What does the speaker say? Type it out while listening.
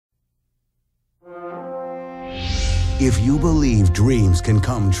If you believe dreams can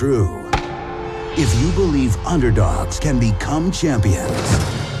come true, if you believe underdogs can become champions,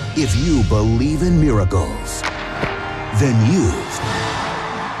 if you believe in miracles, then you've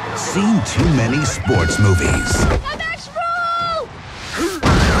seen too many sports movies.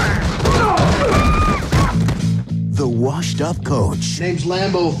 The washed-up coach. Name's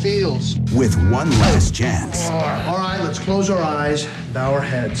Lambeau Fields. With one last chance. All right, let's close our eyes, bow our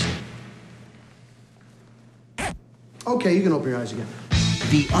heads. Okay, you can open your eyes again.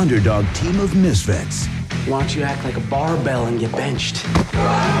 The underdog team of misfits. Watch you act like a barbell and get benched.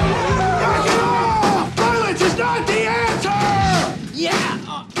 Violence is not the answer!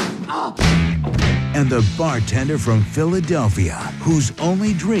 Yeah! And the bartender from Philadelphia, whose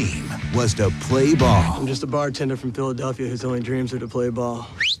only dream was to play ball. I'm just a bartender from Philadelphia whose only dreams are to play ball.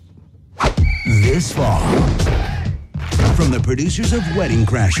 This fall, from the producers of Wedding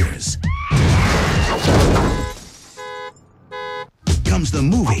Crashers, comes the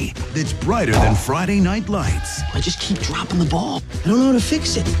movie that's brighter than Friday Night Lights. I just keep dropping the ball. I don't know how to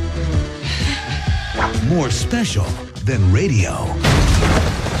fix it. More special than radio.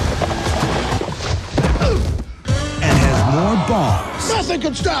 And has more balls. Nothing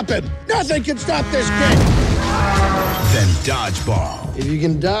can stop him! Nothing can stop this kid! Than dodgeball. If you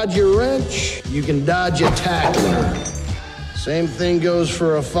can dodge your wrench, you can dodge a tackler. Same thing goes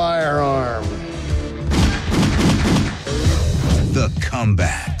for a firearm. The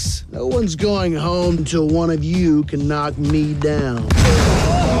comebacks. No one's going home until one of you can knock me down.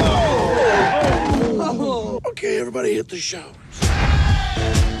 Okay, everybody hit the showers.